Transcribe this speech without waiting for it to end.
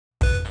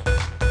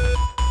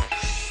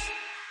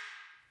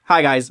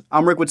Hi guys,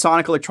 I'm Rick with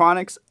Sonic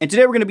Electronics, and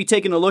today we're going to be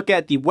taking a look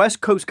at the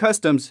West Coast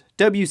Customs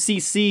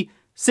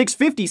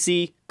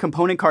WCC650C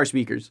component car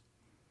speakers.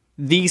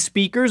 These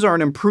speakers are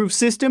an improved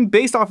system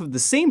based off of the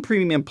same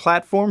premium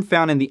platform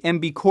found in the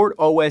MB Quart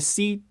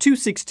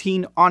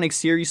OSC216 Onyx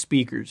series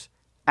speakers.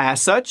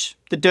 As such,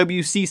 the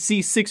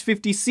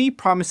WCC650C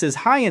promises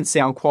high-end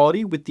sound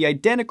quality with the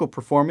identical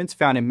performance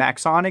found in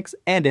Maxxsonics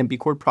and MB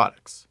Quart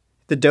products.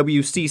 The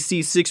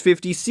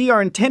WCC650C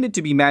are intended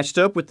to be matched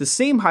up with the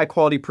same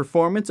high-quality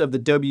performance of the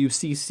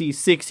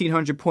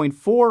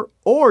WCC1600.4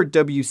 or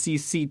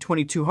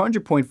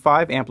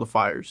WCC2200.5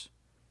 amplifiers.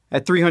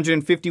 At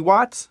 350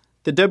 watts,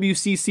 the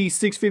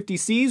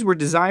WCC650Cs were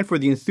designed for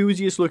the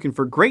enthusiast looking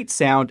for great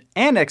sound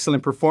and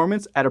excellent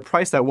performance at a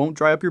price that won't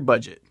dry up your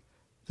budget.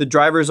 The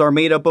drivers are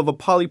made up of a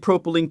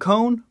polypropylene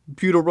cone,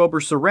 butyl rubber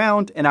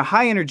surround, and a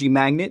high-energy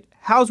magnet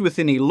housed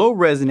within a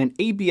low-resonant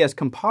ABS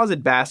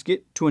composite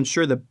basket to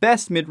ensure the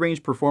best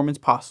mid-range performance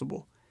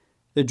possible.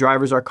 The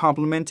drivers are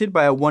complemented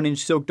by a 1-inch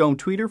silk dome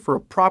tweeter for a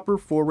proper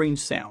full-range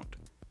sound.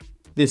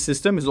 This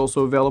system is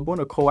also available in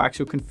a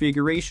coaxial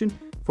configuration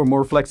for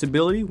more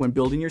flexibility when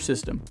building your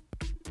system.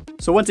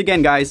 So once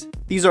again guys,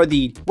 these are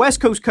the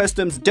West Coast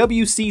Customs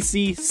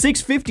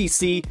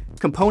WCC650C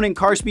component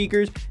car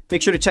speakers.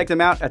 Make sure to check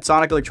them out at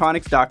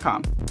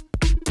sonicelectronics.com.